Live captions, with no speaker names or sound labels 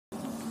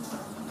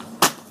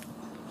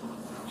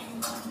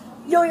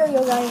Yo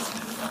guys,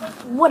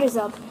 what is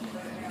up?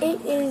 It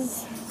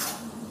is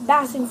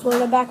Bass in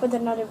Florida back with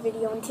another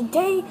video, and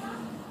today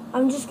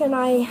I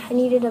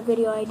needed a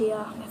video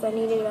idea because I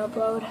needed to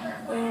upload,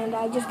 and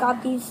I just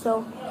got these,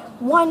 so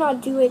why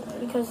not do it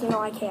because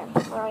I can.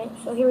 Alright,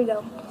 so here we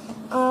go.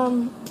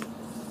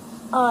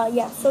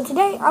 So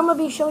today I'm gonna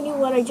be showing you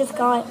what I just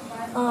got.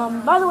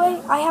 By the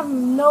way, I have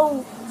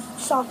no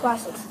soft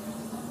plastics.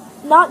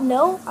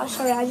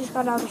 Sorry, I just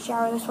got out of the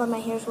shower, that's why my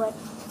hair's wet.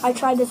 I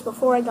tried this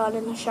before I got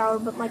in the shower,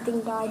 but my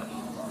thing died,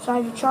 so I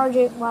had to charge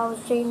it while I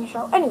was staying in the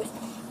shower. Anyways,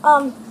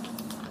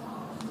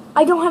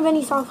 I don't have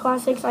any soft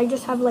plastics. I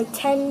just have like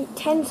 10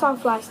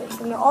 soft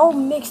plastics, and they're all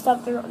mixed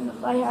up.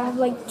 I have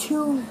like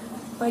two,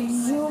 like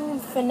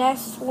Zoom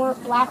Finesse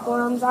black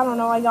worms. I don't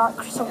know. I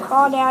got some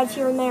crawdads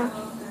here and there.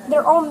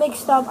 They're all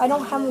mixed up. I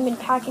don't have them in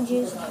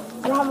packages.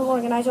 I don't have them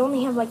organized. I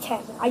only have like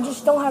 10. I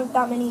just don't have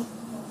that many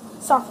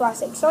soft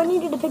plastics, so I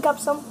needed to pick up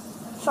some.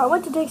 So I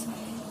went to Dick's,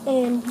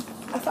 and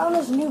I found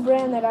this new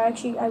brand that I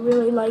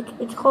really like.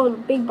 It's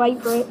called Big Bite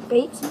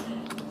Baits,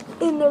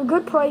 and they're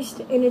good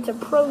priced, and it's a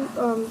pro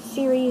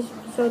series,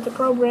 so it's a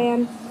pro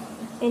brand,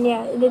 and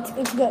yeah,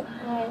 it's good.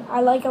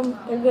 I like them.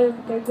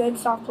 They're good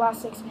soft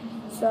plastics.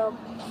 So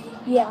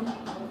yeah.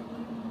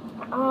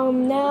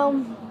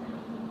 Now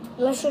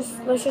let's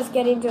just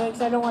get into it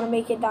because I don't want to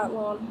make it that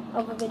long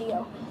of a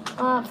video.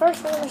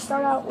 First, we're gonna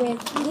start out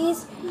with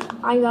these.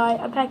 I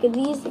got a pack of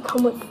these. They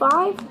come with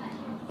 5.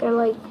 They're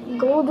like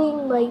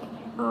golden, like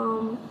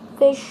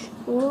fish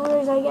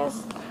lures, I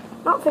guess.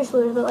 Not fish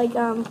lures, but like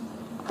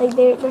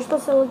they're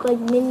supposed to look like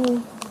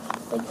mini,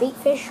 like bait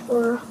fish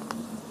or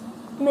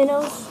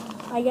minnows.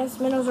 I guess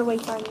minnows are way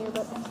tinier,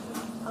 but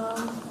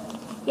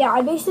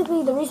yeah.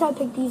 The reason I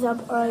picked these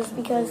up is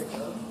because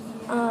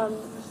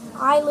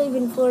I live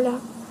in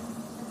Florida.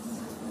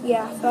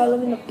 Yeah, so I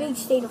live in the big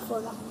state of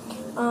Florida.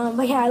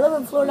 But yeah, I live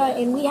in Florida,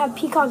 and we have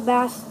peacock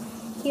bass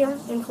here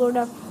in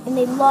Florida, and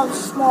they love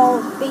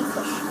small bait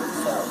fish.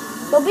 So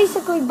they'll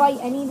basically bite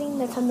anything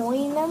that's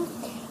annoying them,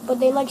 but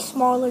they like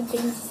smaller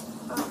things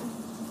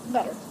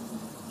better.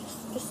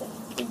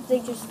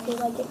 They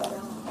like it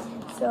better.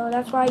 So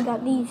that's why I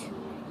got these,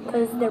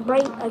 because they're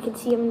bright. I can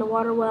see them in the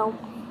water well,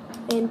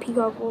 and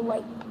peacock will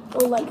like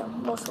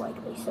them most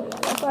likely. So yeah,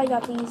 that's why I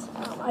got these.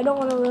 I don't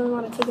really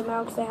want to take them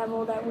out because they have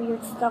all that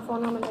weird stuff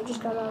on them, and I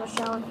just got out of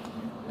the shower.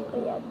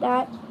 But yeah,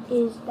 that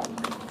is them.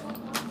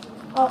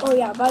 Oh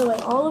yeah, by the way,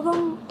 all of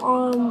them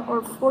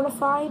are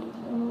fortified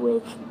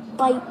with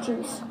bite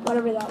juice,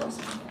 whatever that is.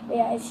 But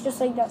yeah, it's just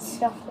like that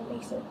stuff that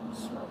makes it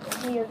smell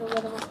weird or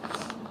whatever.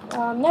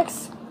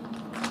 Next,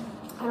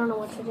 I don't know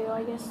what to do,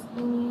 I guess.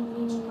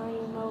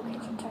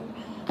 Kitchen time.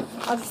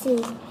 I'll just do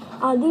these.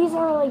 These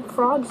are like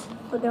frogs,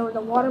 but they're the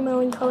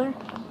watermelon color.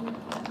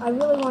 I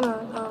really want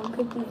to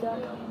pick these up.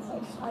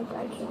 I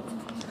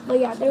can't. But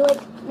yeah, they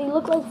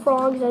look like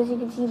frogs, as you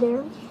can see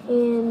there,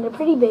 and they're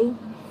pretty big.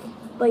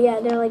 But yeah,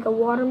 they're like a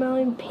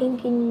watermelon,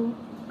 pink and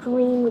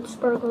green with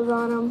sparkles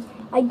on them.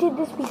 I did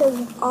this because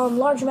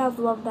largemouth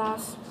love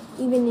bass.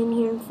 Even in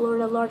here in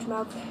Florida,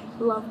 largemouth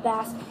love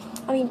bass.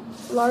 I mean,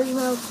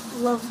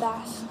 largemouth love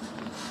bass.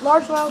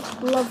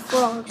 Largemouth love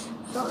frogs.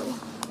 Sorry.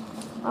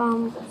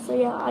 So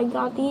yeah, I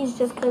got these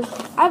just because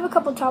I have a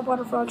couple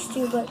topwater frogs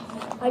too, but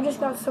I just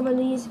got some of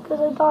these because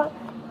I thought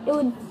it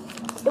would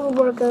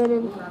work good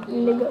and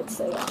they're good.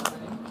 So yeah,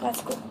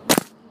 that's cool.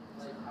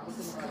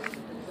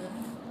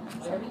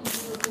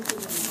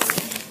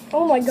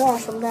 Oh my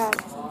gosh, I'm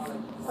back.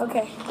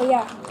 Okay, so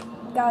yeah,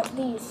 got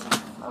these.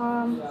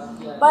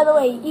 By the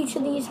way, each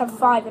of these have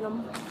 5 in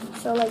them.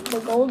 So like the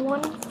gold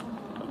one,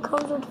 it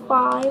comes with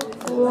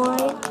 5. 1,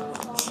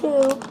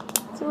 2,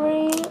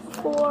 3,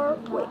 4.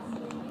 Wait.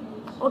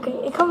 Okay,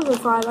 it comes with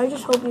 5. I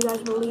just hope you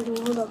guys believe me.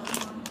 Hold up.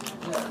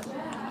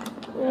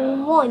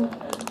 1,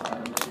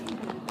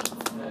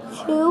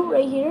 2,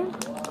 right here.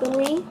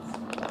 3,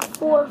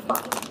 4, 5.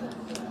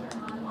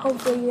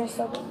 Hopefully you guys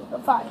still believe me.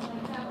 5.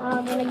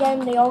 And again,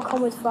 they all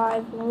come with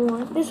 5.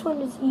 This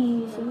one is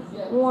easy.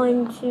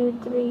 1, 2,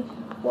 3,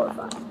 4,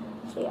 5.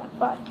 So yeah,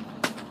 5.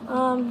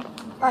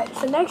 Alright,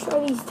 so next are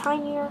these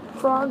tinier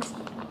frogs.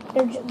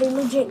 They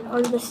legit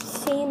are the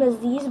same as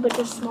these, but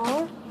just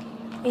smaller.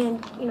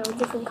 And,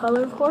 different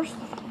color, of course.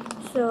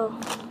 So,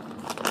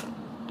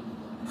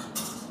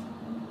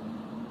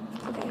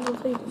 okay,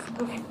 hopefully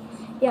okay.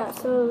 Yeah,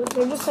 so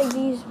they're just like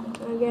these.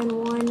 Again,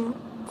 1,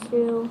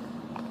 2,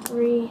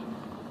 3,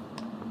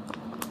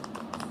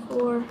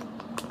 4,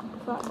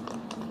 5.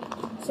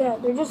 So yeah,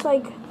 they're just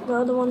like the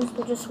other ones.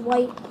 They're just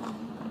white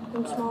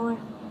and smaller.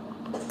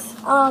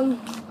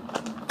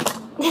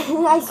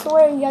 I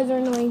swear you guys are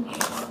annoying.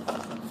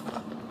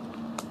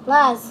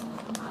 Laz,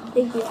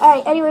 thank you.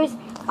 Alright, anyways,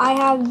 I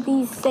have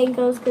these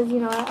Senkos because,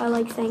 I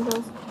like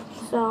Senkos.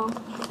 So,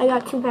 I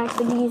got 2 packs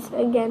of these.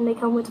 Again, they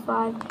come with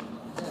 5.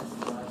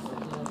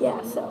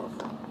 Yeah, so,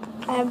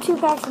 I have 2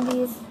 packs of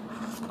these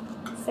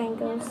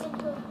Senkos.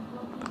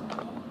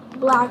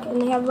 Black,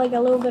 and they have like a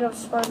little bit of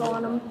sparkle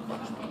on them.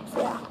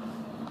 So, yeah,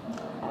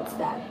 that's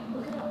that.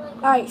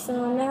 Alright,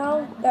 so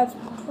now that's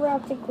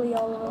practically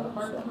all of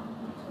them. So.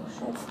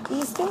 That's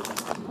these two.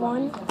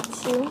 1,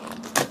 2,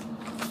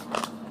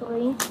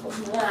 3,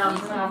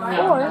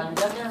 4.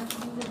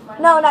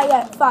 No, not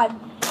yet. 5.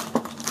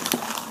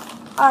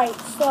 Alright,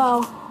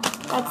 so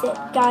that's it,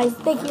 guys.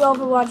 Thank you all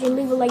for watching.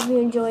 Leave a like if you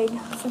enjoyed.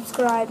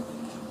 Subscribe.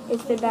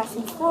 It's been Bass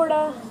in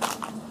Florida.